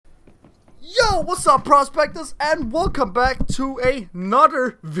Yo, what's up, prospectors, and welcome back to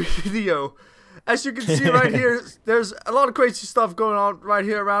another video. As you can see right here, there's a lot of crazy stuff going on right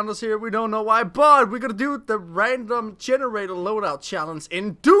here around us here. We don't know why, but we're gonna do the random generator loadout challenge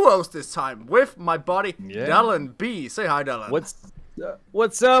in duos this time with my buddy Dylan B. Say hi, Dylan.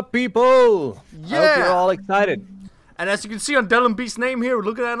 What's up, people? Yeah, I hope you're all excited. And as you can see on Dylan B's name here,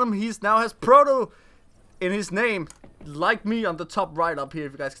 looking at him, he's now has Proto in his name. Like me on the top right up here,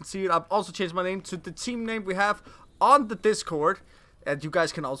 if you guys can see it. I've also changed my name to the team name we have on the Discord, and you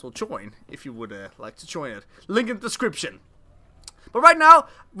guys can also join if you would like to join it. Link in the description. But right now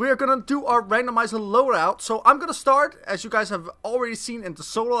we're gonna do our randomizer loadout. So I'm gonna start, as you guys have already seen in the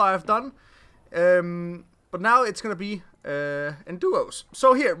solo I have done, but now it's gonna be in duos.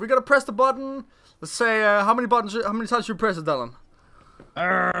 So here we're gonna press the button. Let's say how many times you press it, Dylan?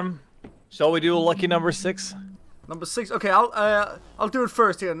 Shall we do lucky number 6? Number 6. Okay, I'll do it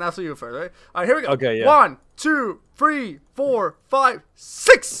first here, and after you first, right? All right, here we go. Okay, yeah. 1, 2, 3, 4, 5,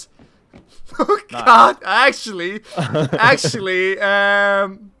 6. Oh Nice. God! Actually, I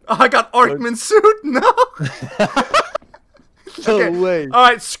got Arkman suit. No. No way. All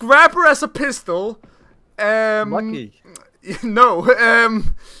right, Scrapper as a pistol. Lucky. No.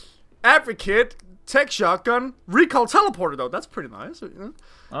 Advocate, Tech Shotgun, Recall Teleporter though. That's pretty nice. You know?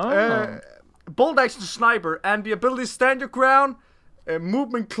 Oh. Bolt Action Sniper, and the ability Stand Your Ground,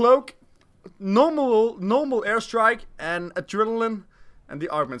 Movement Cloak, normal Airstrike, and Adrenaline, and the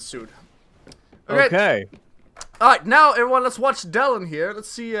Armament Suit. Okay. Alright, now everyone, let's watch Dylan here. Let's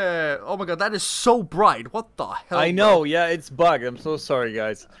see, oh my god, that is so bright. What the hell? I know, yeah, it's bugged. I'm so sorry,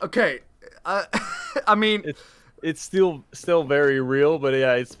 guys. Okay, I mean... It's still very real, but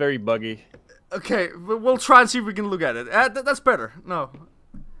yeah, it's very buggy. Okay, we'll try and see if we can look at it. That's better. No.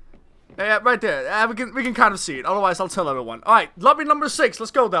 Yeah, right there. We can kind of see it. Otherwise, I'll tell everyone. All right, lobby number 6. Let's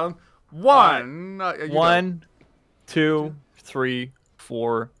go down. 1. Right. 1, 2, 3,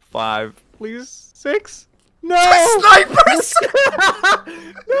 4, 5. Please, 6. No. Snipers.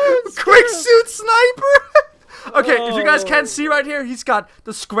 Quick suit sniper. Okay, if you guys can't see right here, he's got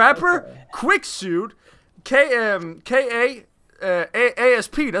the Scrapper, Quick suit,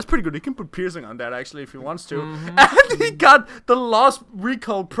 ASP, that's pretty good. He can put piercing on that actually if he wants to. And he got the Lost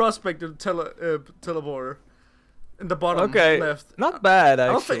Recall Prospector teleporter in the bottom left. Not bad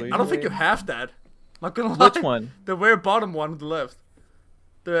actually. I don't think you have that. Not gonna lie. Which one? The very bottom one on the left.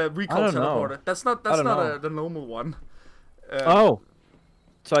 The Recall teleporter. Know. That's not the normal one. Oh.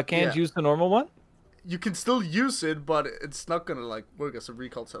 So I can't use the normal one? You can still use it, but it's not gonna like work as a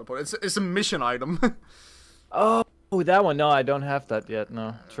Recall teleporter. It's a mission item. Oh. Oh, that one. No, I don't have that yet.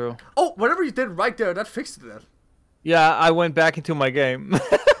 No, true. Oh, whatever you did right there, that fixed it. Yeah, I went back into my game.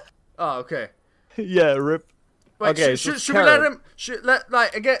 Oh, okay. Yeah, rip. Wait, okay, should we let him?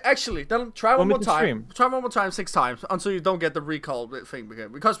 Again? Actually, then try one more time. Stream. Try one more time 6 times until you don't get the recall thing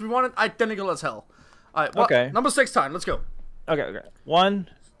again, because we want it identical as hell. All right. Well, okay. Number 6 time. Let's go. Okay. Okay. 1,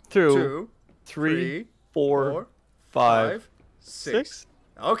 2, 3, 4, 5, 6.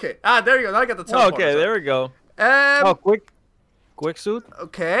 Okay. Ah, there you go. Now I got the teleporter. Okay, there we go. Oh, quick suit.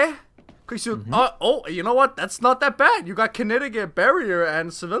 Okay. Quick suit. Oh, you know what? That's not that bad. You got kinetic barrier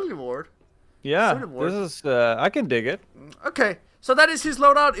and civilian ward. Yeah, this is. I can dig it. Okay, so that is his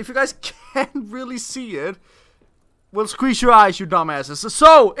loadout. If you guys can't really see it, we'll squeeze your eyes, you dumbasses.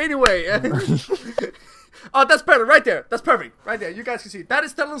 So anyway, oh, that's better right there. That's perfect right there. You guys can see that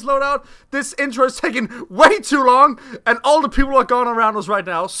is Dylan's loadout. This intro is taking way too long, and all the people are going around us right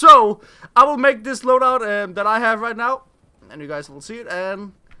now. So I will make this loadout that I have right now, and you guys will see it,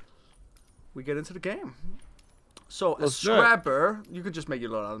 and we get into the game. So a Scrapper, you can just make your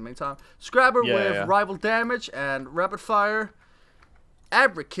loadout in the meantime. Scrapper with rival damage and rapid fire.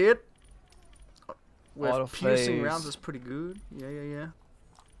 Advocate with piercing rounds is pretty good. Yeah.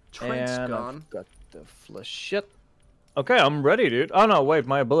 Trench gun. Got the flechette. Okay, I'm ready, dude. Oh no, wait,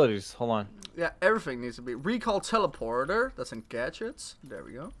 my abilities. Hold on. Yeah, everything needs to be recall teleporter. That's in gadgets. There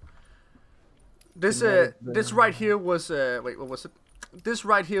we go. This right here was wait, what was it? This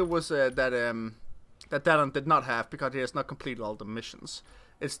right here was that Dylan did not have because he has not completed all the missions.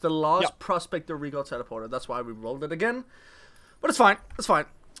 It's the Lost Prospector Recall Teleporter. That's why we rolled it again. But it's fine. It's fine.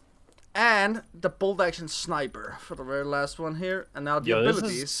 And the Bolt Action Sniper for the very last one here. And now the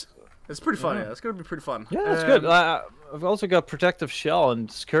abilities. It's pretty fun. Yeah, it's gonna be pretty fun. Yeah, that's good. I've also got Protective Shell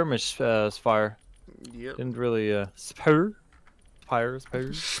and Skirmish Fire. Yep. Didn't really Spire.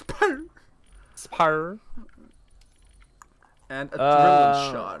 And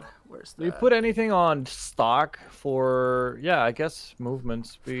Adrenaline Shot. Where's that? Do you put anything on stock for, yeah, I guess movement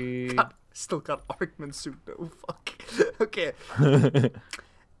speed? Still got Arkman suit though. Fuck. Okay.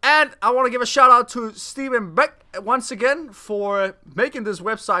 And I want to give a shout out to Steven Beck once again for making this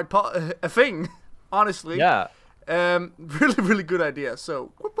website a thing. Honestly, Yeah. Really, really good idea.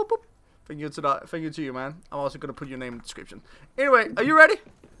 So, whoop, whoop, whoop. Thank you to you, man. I'm also gonna put your name in the description. Anyway, are you ready?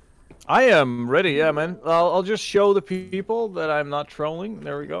 I am ready, yeah, man. I'll just show the people that I'm not trolling.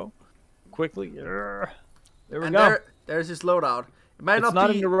 There we go. Quickly. There we go. There's his loadout. It might It's not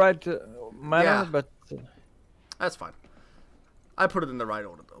be in the right manner, Yeah. but That's fine. I put it in the right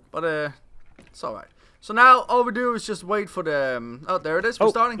order though, but it's all right. So now all we do is just wait for the. Oh, there it is. We're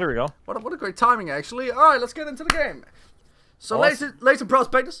starting. There we go. What a great timing, actually. All right, let's get into the game. So, Awesome. ladies and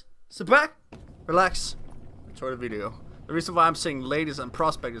prospectors, sit back, relax, enjoy the video. The reason why I'm saying ladies and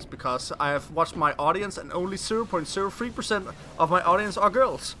prospectors because I have watched my audience and only 0.03% of my audience are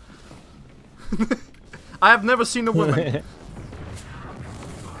girls. I have never seen a woman.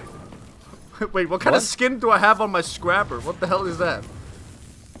 Wait, what kind of skin do I have on my scrapper? What the hell is that?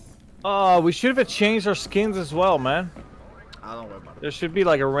 Oh, we should have changed our skins as well, man. I don't worry about it. There should be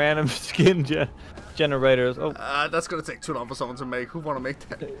like a random skin generators. Oh, That's gonna take too long for someone to make. Who wanna make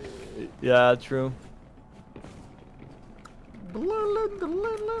that? yeah, true.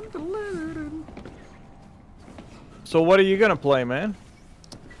 So what are you gonna play, man?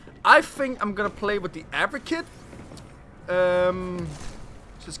 I think I'm gonna play with the Advocate.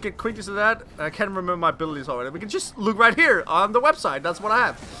 Just get quickly to that. I can't remember my abilities already. We can just look right here on the website. That's what I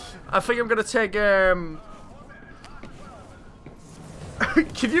have. I think I'm gonna take Can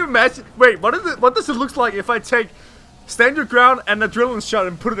you imagine? Wait, what does it look like if I take stand your ground and adrenaline shot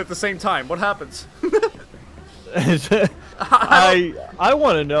and put it at the same time? What happens? I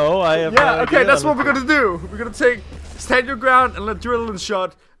want to know. I have. Yeah. Okay, that's what we're gonna do. We're gonna take stand your ground and adrenaline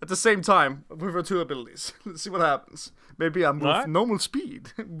shot at the same time with our two abilities. Let's see what happens. Maybe I move normal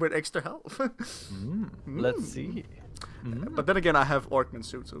speed with extra health. Let's see. But then again, I have Orkman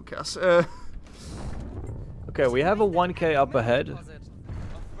suit, so Cass. Okay, we have a 1K up ahead.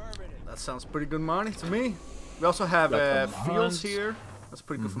 That sounds pretty good money to me. We also have fields here. That's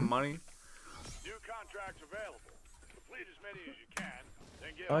pretty good for money. New contracts available. Complete as many as you can. Then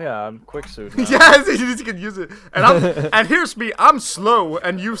get Oh yeah, I'm quick suit. Yes, you can use it. And here's me. I'm slow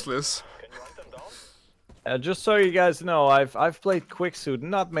and useless. Just so you guys know, I've played quick suit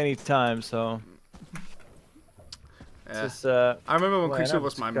not many times, so. Yeah. Just, I remember when well, Quicksilver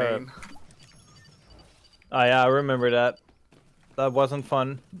was my main. Oh yeah, I remember that. That wasn't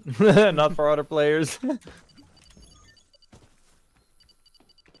fun. Not for other players.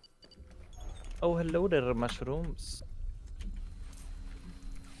 Oh, hello there, mushrooms.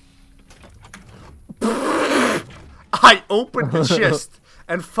 I opened the chest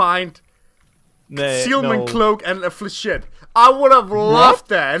and find concealment cloak and a flechette. I would have loved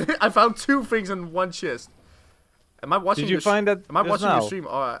that. I found two things in one chest. Am I watching? Did you find that? Am I watching now? your stream?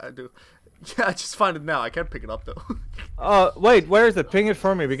 Oh, I do. Yeah, I just find it now. I can't pick it up though. Wait, where is it? Ping it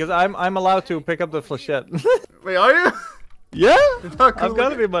for me because I'm allowed to pick up the flechette. Wait, are you? Yeah, Not cool, I've got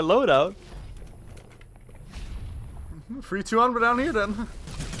to be my loadout. Free 200 down here then.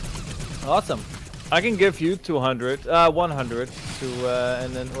 Awesome. I can give you 200, 100 to,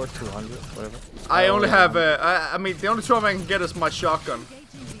 and then or 200, whatever. I only have. I mean, the only trouble I can get is my shotgun.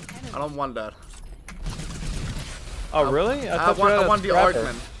 I don't want that. Oh really? I want the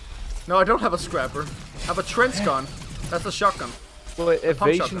Arkman. No, I don't have a scrapper. I have a trench gun. That's a shotgun. Well,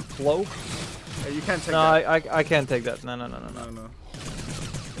 evasion shotgun. cloak. Yeah, you can't take No, that. I can't take that. No. No.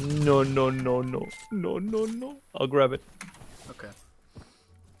 I'll grab it. Okay.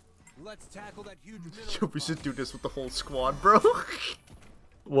 Let's tackle that huge Yo, we should do this with the whole squad, bro.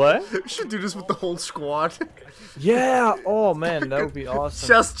 What? We should do this with the whole squad. Yeah. Oh man, that would be awesome.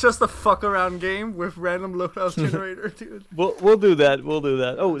 just a fuck around game with random loadout generator, dude. We'll do that. We'll do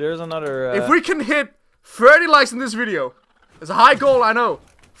that. Oh, there's another. If we can hit 30 likes in this video, it's a high goal, I know.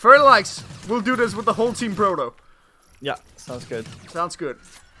 30 likes, we'll do this with the whole team proto. Yeah, sounds good. Sounds good.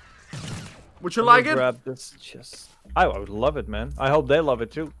 Would you Let like me it? grab this chest. I would love it, man. I hope they love it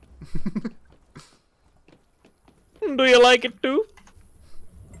too. Do you like it too?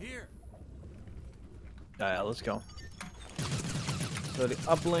 here. Yeah, let's go. So the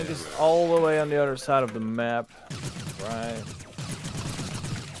uplink is all the way on the other side of the map. Right.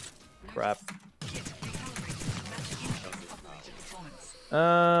 Crap.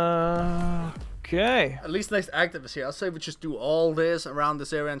 Okay. At least next active is here. I'll say we just do all this around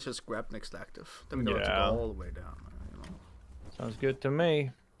this area and just grab next active. Then we don't have to Yeah. go all the way down. You know. Sounds good to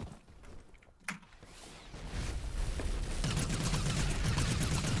me.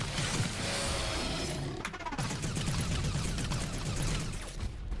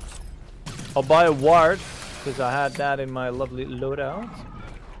 I'll buy a ward because I had that in my lovely loadout.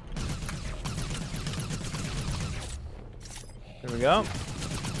 Here we go.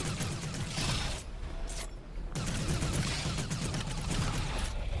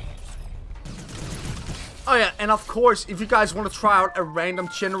 Oh yeah, and of course, if you guys want to try out a random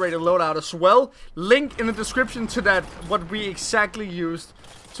generator loadout as well, link in the description to that, what we exactly used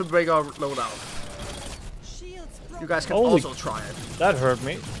to break our loadout. You guys can also try it. That hurt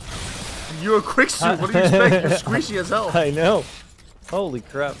me. You're a quick suit, what do you expect? You're squishy as hell. I know. Holy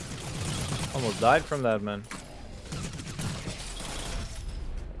crap. Almost died from that, man.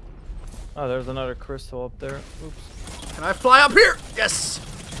 Oh, there's another crystal up there. Oops. Can I fly up here? Yes!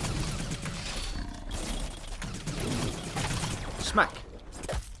 Smack.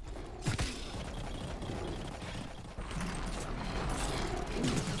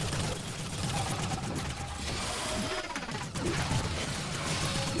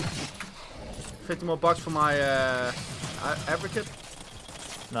 $50 more for my advocate.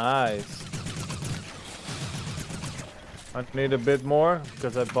 Nice. I need a bit more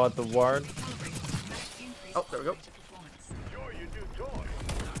because I bought the ward. Oh, there we go.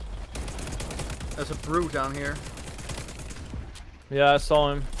 There's a brew down here. Yeah, I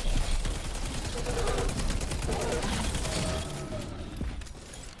saw him.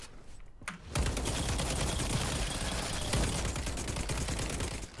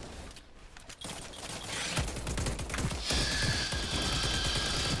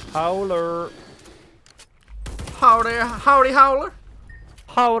 Howler. Howdy, howdy, howler.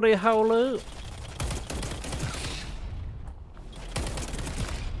 Howdy, howler.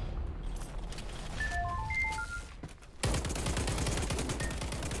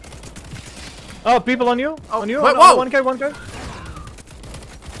 Oh, people on you? Oh, on you? wait, Oh, whoa! 1K, 1K.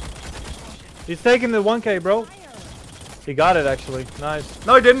 He's taking the 1K, bro. He got it, actually. Nice.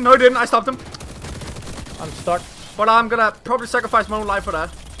 No, he didn't. No, he didn't. I stopped him. I'm stuck. But I'm gonna probably sacrifice my own life for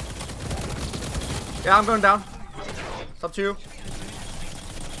that. Yeah, I'm going down. It's up to you.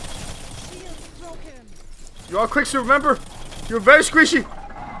 You are quick, so remember. You're very squishy.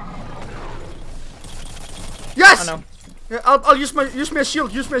 Yes! I know. Yeah, I'll use me a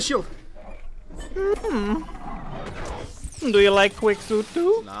shield. Use me a shield. Do you like quick suit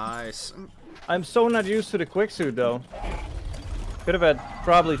too? Nice. I'm so not used to the quick suit though. Could have had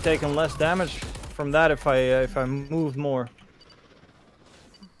probably taken less damage from that if I moved more.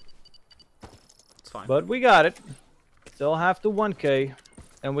 It's fine. But we got it. Still have the 1K,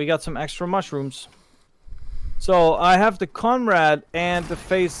 and we got some extra mushrooms. So I have the Conrad and the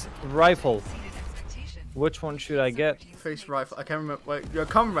Face Rifle. Which one should I get? Face rifle. I can't remember. Wait, your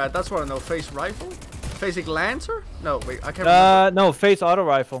comrade. That's what I know. Face rifle. Face lancer. No, wait. I can't remember. No, Face Auto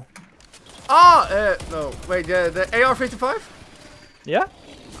Rifle. Ah, no. Wait, the AR-55. Yeah.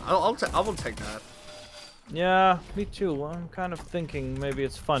 I will take that. Yeah, me too. I'm kind of thinking maybe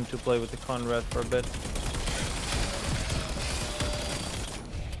it's fun to play with the Conrad for a bit.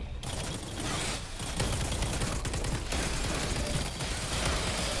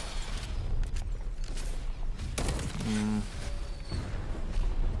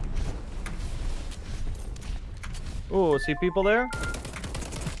 Oh, see people there?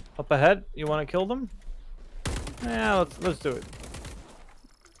 Up ahead. You want to kill them? Yeah, let's do it.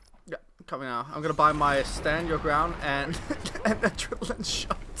 Yeah, coming now. I'm gonna buy my stand your ground and and adrenaline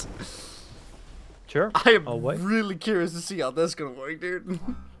shot. Sure. I am I'll wait. really curious to see how this is gonna work, dude.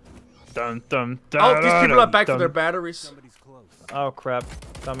 Dun, dun, dun, Oh, these people are back dun. for their batteries. Oh crap,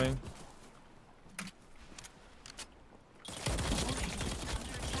 coming.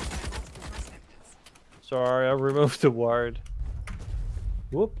 Sorry, I removed the ward.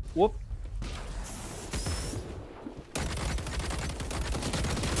 Whoop, whoop.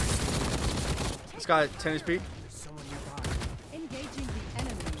 This guy, 10 HP. Engaging the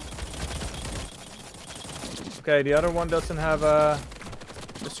enemy. Okay, the other one doesn't have a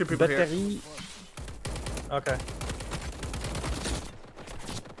There's two people here. battery. Okay.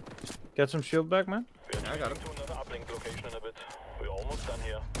 Get some shield back, man. Yeah, I got him. To another uplink location in a bit. We're almost done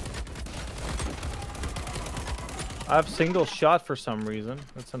here. I have single shot for some reason.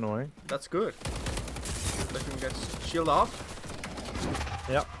 That's annoying. That's good. Let him get shield off.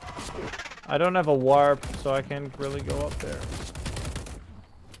 Yep. I don't have a warp, so I can't really go up there.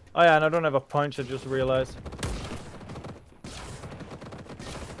 Oh yeah, and I don't have a punch, I just realized.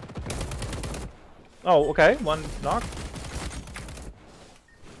 Oh, okay, one knock.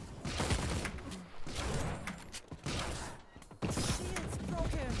 Shield's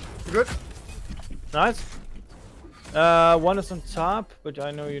broken. You good? Nice. One is on top, which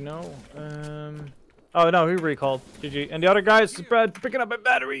I know you know. Oh no, he recalled. GG. And the other guy is picking up my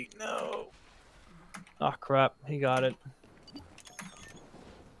battery. No. Oh crap, he got it.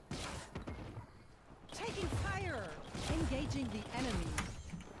 Taking fire. Engaging Engaging the enemy.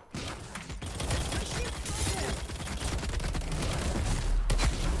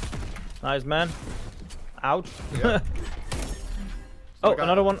 Nice, man. Out. Yeah. Oh, Okay.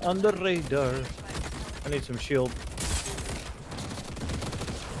 another one on the radar. I need some shield.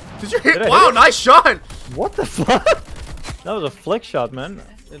 Did you hit? Did I Wow, hit? nice shot. What the fuck? That was a flick shot, man.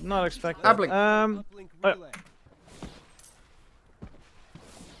 Did not expect that. Uplink. Oh.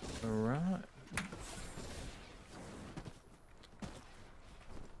 Alright.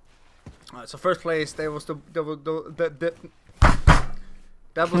 Alright, so first place, that was that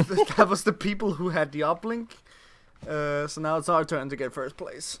was the people who had the uplink. So now it's our turn to get first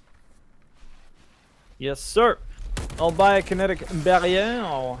place. Yes, sir. I'll buy a kinetic barrier.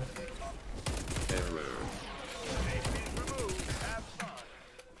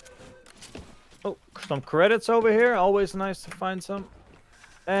 Oh, some credits over here. Always nice to find some.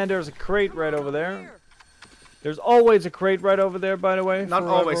 And there's a crate right over there. There's always a crate right over there, by the way. Not for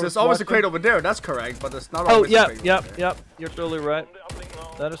always. whoever's There's always a watching. crate over there. That's correct, but it's not Oh, always. yeah, a crate yep, over there. yep. You're totally right.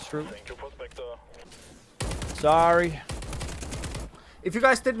 That is true. Sorry. If you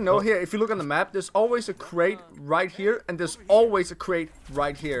guys didn't know here, if you look on the map, there's always a crate right here, and there's always a crate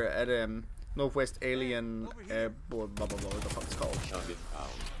right here at Northwest Alien Airport. Blah blah blah. What the fuck it's called?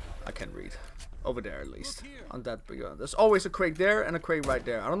 I can't read. Over there at least. On that big one. There's always a crate there and a crate right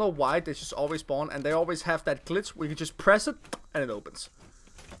there. I don't know why, they just always spawn, and they always have that glitch where you can just press it and it opens.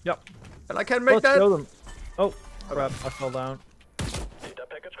 Yep. And I can't make Let's that. show them. Oh, crap. I fell down. Data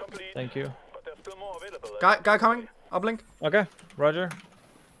package complete, Thank you. but there's still more available. Guy coming. Uplink. Okay, Roger.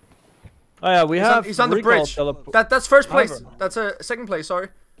 Oh yeah, we He's have on, he's on the recall bridge. teleport. That's first place. However. That's second place. Sorry.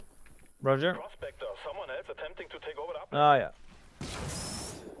 Roger. Prospector, someone else attempting to take over the Oh yeah.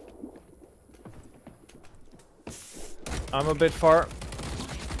 I'm a bit far.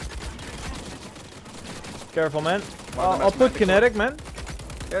 Careful, man. Wow, the I'll match put might be kinetic, man.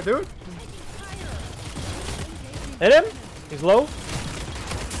 Yeah, dude. Hit him. He's low.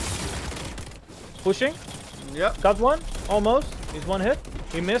 Pushing. Yep. Got one. Almost. He's one hit.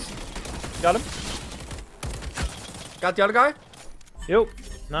 He missed. Got him. Got the other guy. Yo.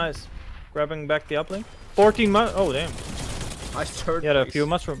 Nice. Grabbing back the uplink. 14 mu- Oh, damn. Nice third He had a place. few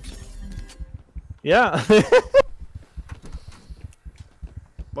mushrooms. Yeah.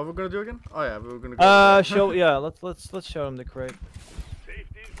 What we're gonna do again? Oh yeah, we were gonna go. Show. Yeah. Let's show him the crate.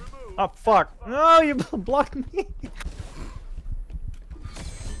 safeties removed. Oh fuck! No, you blocked me.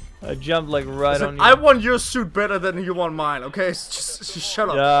 I jumped like right Listen, on you. I want your suit better than you want mine. Okay, just shut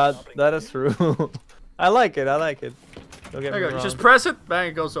up. Yeah, that is true. I like it. I like it. Don't get There me you go. wrong. Just press it,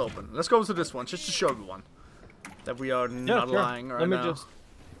 bang, it goes open. Let's go to this one, just to show everyone that we are Yeah, not sure. lying right Let me now. just.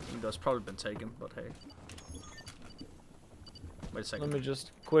 That's probably been taken, but hey. Wait a second. Let me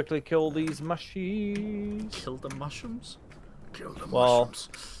just quickly kill these machines. Kill the mushrooms? Kill the Well-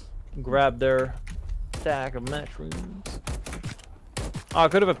 mushrooms. Grab their stack of mushrooms. Oh, I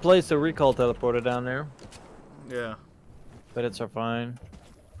could have placed a recall teleporter down there, Yeah. but it's fine.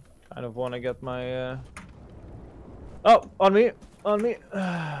 Kind of want to get my. Oh, on me, on me.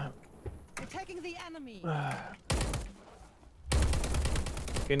 Attacking the enemy.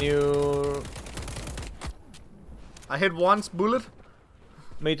 Can you? I hit once, bullet.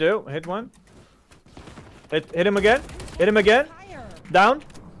 Me too. Hit one. Hit him again. Hit him again. Fire. Down.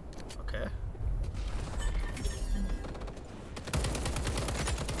 Okay.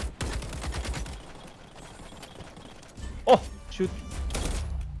 Oh, shoot.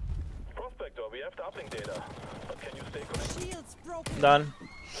 Prospector, we have the uplink data, but can you stay connected? Shields broken. Done.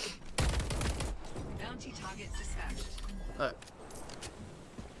 Bounty target dispatched.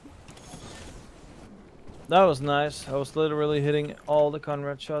 That was nice. I was literally hitting all the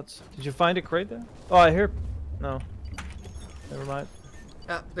Conrad shots. Did you find a crate there? Oh, I hear. No. Never mind.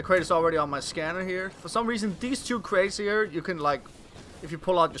 Yeah, the crate is already on my scanner here. For some reason, these two crates here, you can like, if you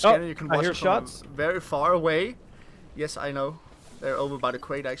pull out your scanner, you can I watch hear it from shots. very far away. Yes, I know. They're over by the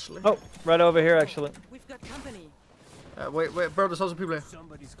crate actually. Oh, right over here actually. We've got company. Wait, bro, there's also people here.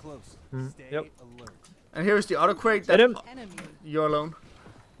 Somebody's close. Stay Yep. alert. And here's the other crate Hit that him. Enemy. you're alone.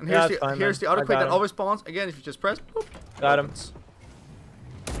 And Yeah, here's it's fine, here's man. the other I crate got that him. always spawns. Again, if you just press, boop, Got him. opens.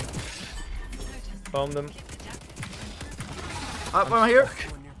 Foam them. Up right here.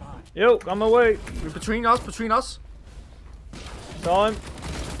 One nearby. Yo, on my way. Between us. Saw him.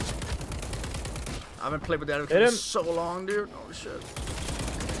 I haven't played with the other Hit crate him. so long, dude. Oh shit.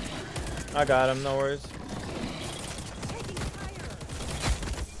 I got him. No worries. Taking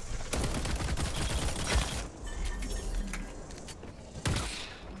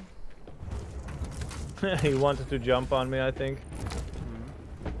fire. He wanted to jump on me, I think.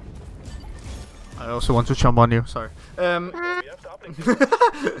 I also want to jump on you. Sorry.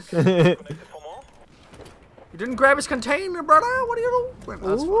 You didn't grab his container, brother. What are you doing?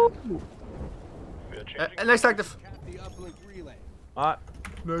 That's fine. Next active. Next I'm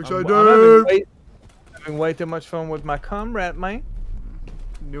active. having way too much fun with my comrade, man.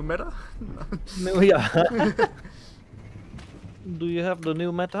 New meta. No, yeah. Do you have the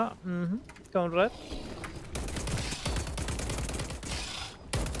new meta? Mm-hmm. Comrade.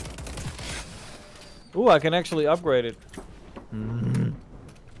 Ooh, I can actually upgrade it.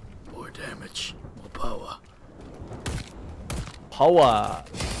 More damage, more power. Power.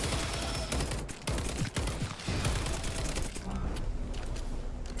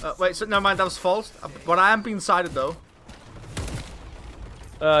 Wait, so never mind, that was false. But I am being sighted though.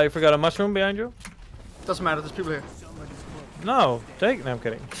 You forgot a mushroom behind you? Doesn't matter, there's people here. No, take. No, I'm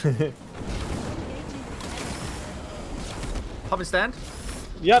kidding. Pop and stand.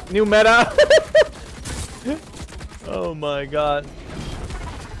 Yep, new meta. Oh my god.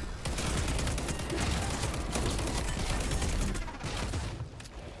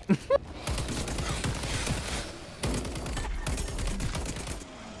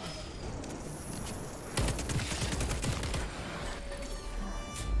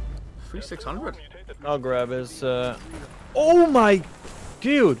 Free 600. I'll grab his. Oh my,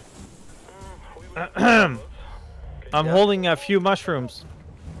 dude. I'm holding a few mushrooms.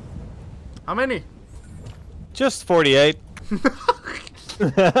 How many? Just 48.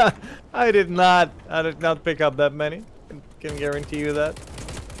 I did not pick up that many. Can guarantee you that.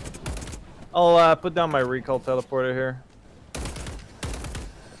 I'll put down my recall teleporter here.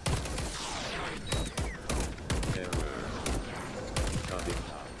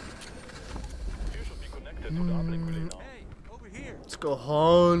 Let's go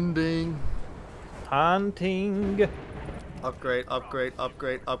hunting. Hunting. Upgrade, upgrade,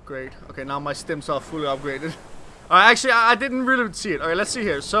 upgrade, upgrade. Okay, now my stims are fully upgraded. Alright, actually, I didn't really see it. Okay, let's see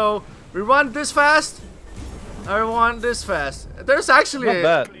here. So, we run this fast. I run this fast. There's actually Not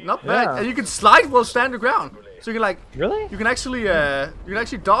bad. Not bad. Yeah. And you can slide while stand the ground. So you can like Really? you can actually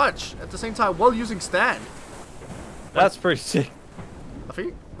dodge at the same time while using stand. That's pretty sick. I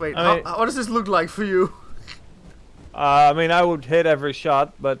think. Wait, I mean- how does this look like for you? I mean, I would hit every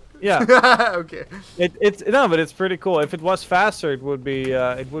shot, but yeah, Okay. it's no, but it's pretty cool. If it was faster, it would be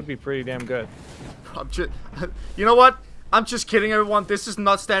pretty damn good. I'm just, you know what? I'm just kidding, everyone. This is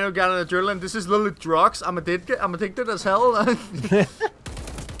not standard gun and adrenaline. This is literally drugs. I'm addicted as hell.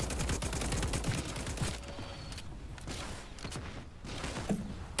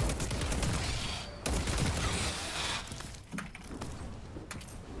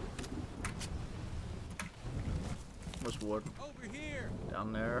 What's wood? Over here.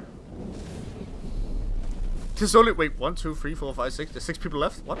 Down there. There's only 1, 2, 3, 4, 5, 6. There's 6 people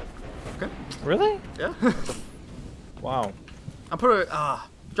left. What? Okay. Really? Yeah. Wow. I'm putting drop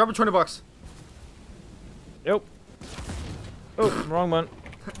it $20. Yep. Oh, wrong one.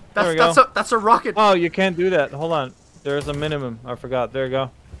 There we go. That's a rocket. Oh, you can't do that. Hold on. There's a minimum. I forgot. There you go.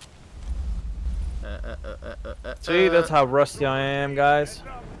 See, that's how rusty I am, guys.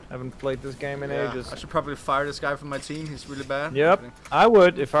 Haven't played this game in ages. I should probably fire this guy from my team. He's really bad. Yep, I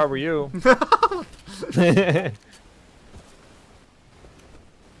would if I were you.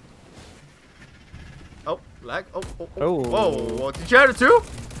 Oh, lag. Oh. Oh. Whoa. Did you have it too?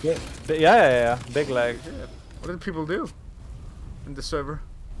 Yeah. Big lag. Yeah. What did people do in the server?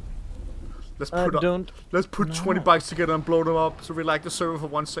 Let's I put don't. Let's put 20 bikes together and blow them up so we like the server for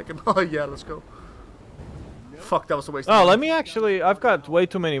 1 second. Oh yeah, let's go. Fuck, that was a waste of Oh, money. let me actually. I've got way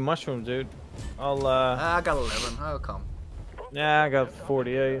too many mushrooms, dude. I'll. I got 11. I'll come. Yeah, I got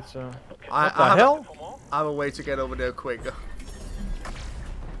 48. So. I What the have hell? I have a way to get over there quick.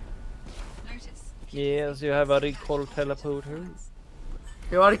 Yes, you have a recall teleporter.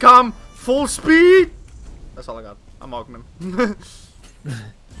 Here I come! Full speed! That's all I got. I'm Ogman. Evac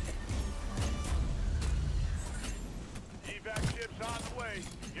ships on the way.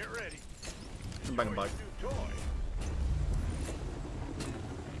 Get ready. I'm banging bike. New toy.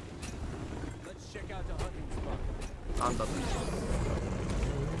 Let's check out the hunting spot. I'm done.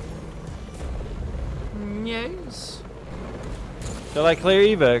 Yes. Shall I clear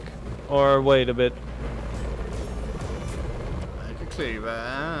evac? Or wait a bit? I can clear you, but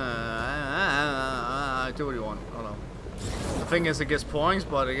do what you want. I don't know. The thing is, it gets points,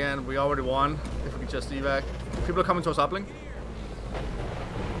 but again, we already won. If we can just evac. People are coming to us uplink.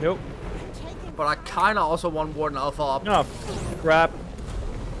 Nope. But I kinda also want Warden Alpha up. No, crap.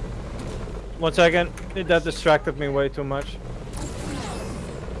 1 second. That distracted me way too much.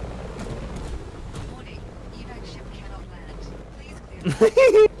 Warning, evac ship cannot land. Please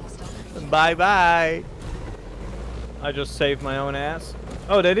clear. Hostile Bye bye. I just saved my own ass.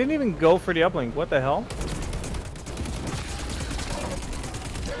 Oh, they didn't even go for the uplink. What the hell?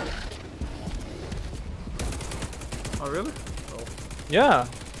 Oh, really? Oh. Yeah.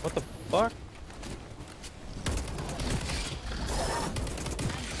 What the fuck?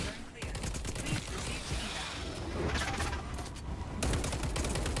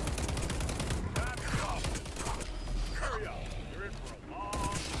 Hurry up. You're in for a long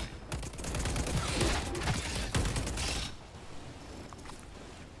night.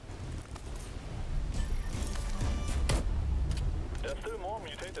 There's still more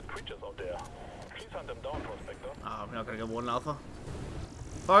mutated creatures out there. Please hunt them down, Prospector. Oh, I'm not gonna get one alpha.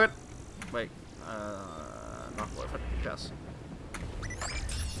 Fuck it. Wait. Not worth it. Yes.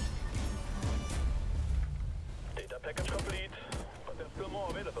 Data package complete, but there's still more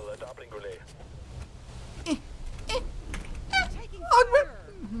available at the uplink relay. Taking fire.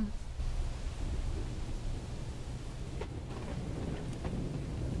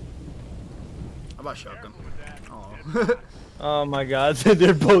 How about shotgun? Oh. Oh my god,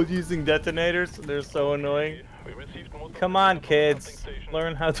 they're both using detonators. They're so annoying. We received most of Come the on, data from the kids. uplink station.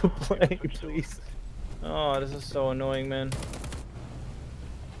 Learn how to play, please. Oh, this is so annoying, man.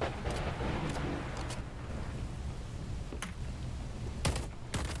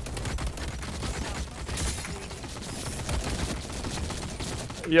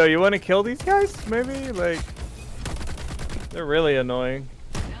 Yo, you want to kill these guys? Maybe? Like, they're really annoying.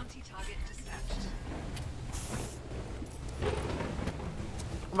 Bounty target dispatched.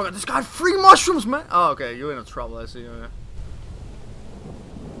 Oh my god, this guy had 3 mushrooms, man! Oh, okay, you're in trouble, I see. Okay.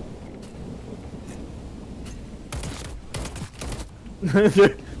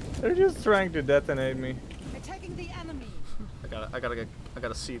 They're just trying to detonate me. Attacking the enemy. I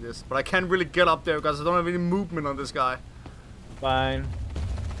gotta see this. But I can't really get up there because I don't have any movement on this guy. Fine.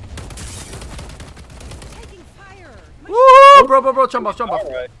 Taking fire. Woo! Bro, jump off.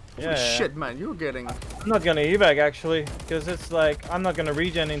 Alright. Holy Yeah. shit, man, you're getting... I'm not gonna evac actually, because it's like I'm not gonna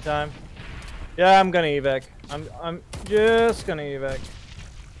regen in time. Yeah, I'm gonna evac. I'm just gonna evac.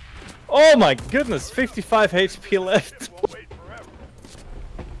 Oh my goodness, 55 HP left. Won't wait forever.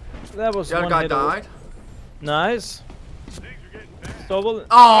 That was The other one guy hit away. died. Nice. Things are getting bad. Double.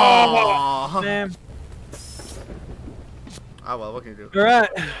 Oh! Damn. Oh well, what can you do? All right.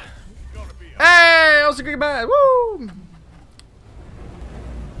 It's gonna be a Hey, also good man. Woo!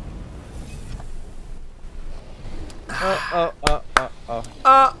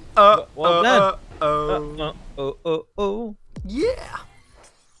 Well done. Oh. Yeah.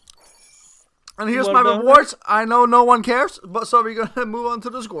 And here's Well my done. rewards. I know no one cares, but so we're gonna move on to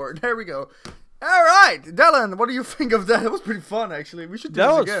the score. There we go. All right, Dylan, what do you think of that? That was pretty fun, actually. We should do That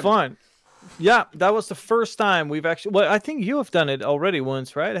this was again. fun. Yeah, that was the first time we've actually. Well, I think you have done it already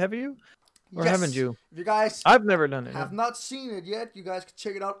once, right? Have you? Or Yes. haven't you? If you guys I've never done it. have not seen it yet, you guys can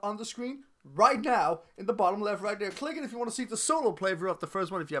check it out on the screen right now in the bottom left right there. Click it if you want to see the solo playthrough of the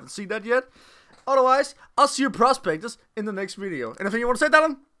first one if you haven't seen that yet. Otherwise, I'll see you prospectors in the next video. Anything you want to say,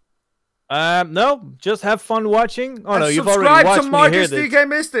 Dylan? No, just have fun watching. Oh no, And you've already subscribe watched to me here. Marcus DK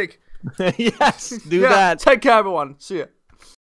Mystic. Yes, do Yeah, that. take care, everyone. See ya.